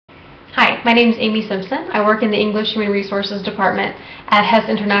Hi, my name is Amy Simpson. I work in the English Human Resources Department at HESS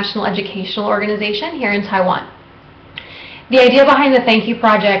International Educational Organization here in Taiwan. The idea behind the Thank You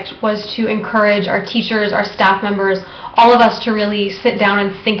Project was to encourage our teachers, our staff members, all of us to really sit down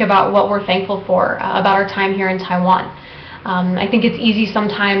and think about what we're thankful for about our time here in Taiwan. I think it's easy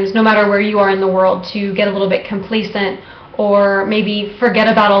sometimes, no matter where you are in the world, to get a little bit complacent or maybe forget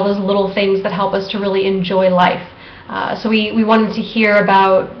about all those little things that help us to really enjoy life. So we wanted to hear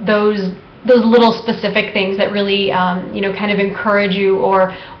about those little specific things that really kind of encourage you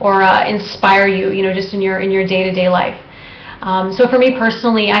or inspire you, just in your day-to-day life. So for me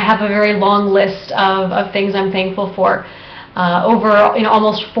personally, I have a very long list of things I'm thankful for. Over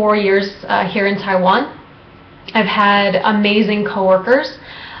almost 4 years here in Taiwan, I've had amazing coworkers,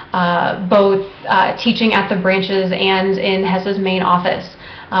 both teaching at the branches and in HESS's main office.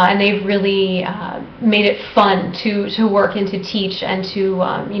 And they've really made it fun to work and to teach and to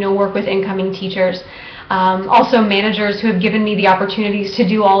work with incoming teachers. Also managers who have given me the opportunities to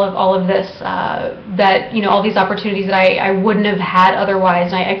do all of this, all these opportunities that I wouldn't have had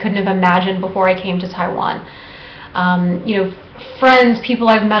otherwise, and I couldn't have imagined before I came to Taiwan. Friends, people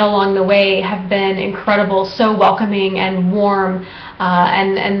I've met along the way have been incredible, so welcoming and warm,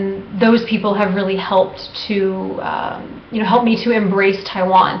 and those people have really helped to help me to embrace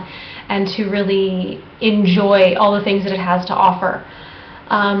Taiwan and to really enjoy all the things that it has to offer.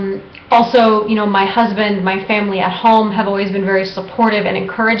 Also, my husband, my family at home have always been very supportive and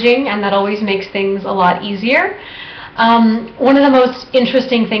encouraging, and that always makes things a lot easier. One of the most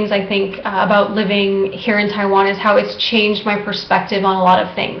interesting things I think about living here in Taiwan is how it's changed my perspective on a lot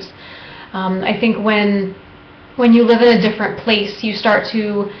of things. I think when you live in a different place, you start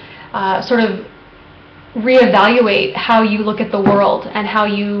to sort of reevaluate how you look at the world and how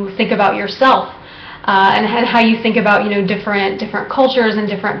you think about yourself, and how you think about different cultures and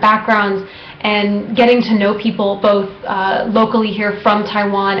different backgrounds, and getting to know people both locally here from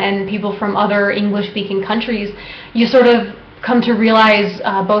Taiwan and people from other English-speaking countries. You sort of come to realize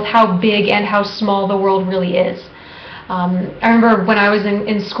both how big and how small the world really is. I remember when I was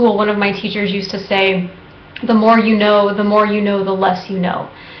in school, one of my teachers used to say, the more you know, the less you know.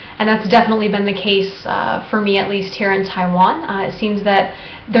 And that's definitely been the case for me, at least here in Taiwan. It seems that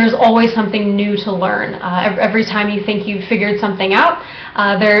there's always something new to learn. Every time you think you've figured something out,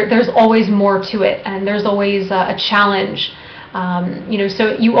 there's always more to it, and there's always a challenge.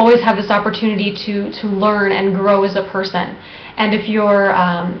 So you always have this opportunity to learn and grow as a person. And if you're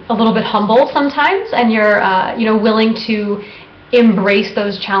a little bit humble sometimes, and you're willing to embrace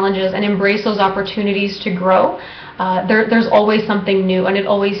those challenges and embrace those opportunities to grow, there's always something new, and it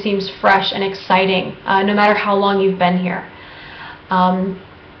always seems fresh and exciting, no matter how long you've been here.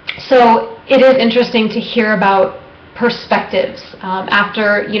 So it is interesting to hear about perspectives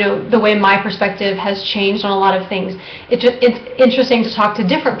after the way my perspective has changed on a lot of things. It's interesting to talk to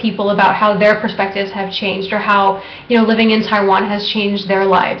different people about how their perspectives have changed, or how living in Taiwan has changed their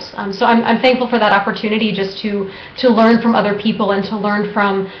lives. So I'm thankful for that opportunity, just to learn from other people and to learn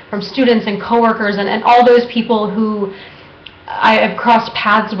from students and coworkers and all those people who I have crossed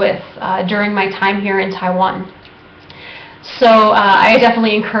paths with during my time here in Taiwan. So I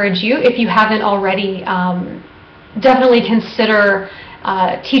definitely encourage you, if you haven't already, definitely consider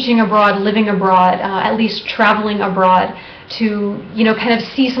teaching abroad, living abroad, at least traveling abroad, to kind of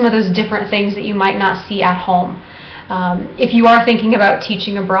see some of those different things that you might not see at home. If you are thinking about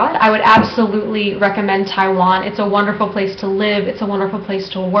teaching abroad, I would absolutely recommend Taiwan. It's a wonderful place to live. It's a wonderful place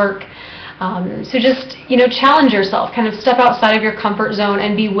to work. So just challenge yourself, kind of step outside of your comfort zone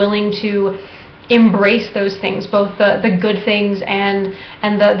and be willing to embrace those things, both the good things and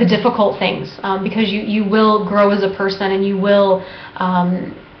the difficult things, because you will grow as a person, and you will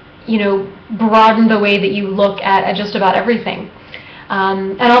broaden the way that you look at just about everything.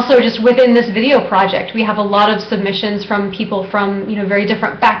 And also, just within this video project, we have a lot of submissions from people from very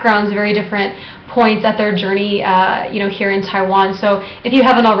different backgrounds, very different points at their journey here in Taiwan. So if you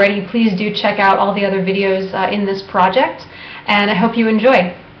haven't already, please do check out all the other videos in this project, and I hope you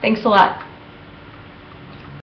enjoy. Thanks a lot.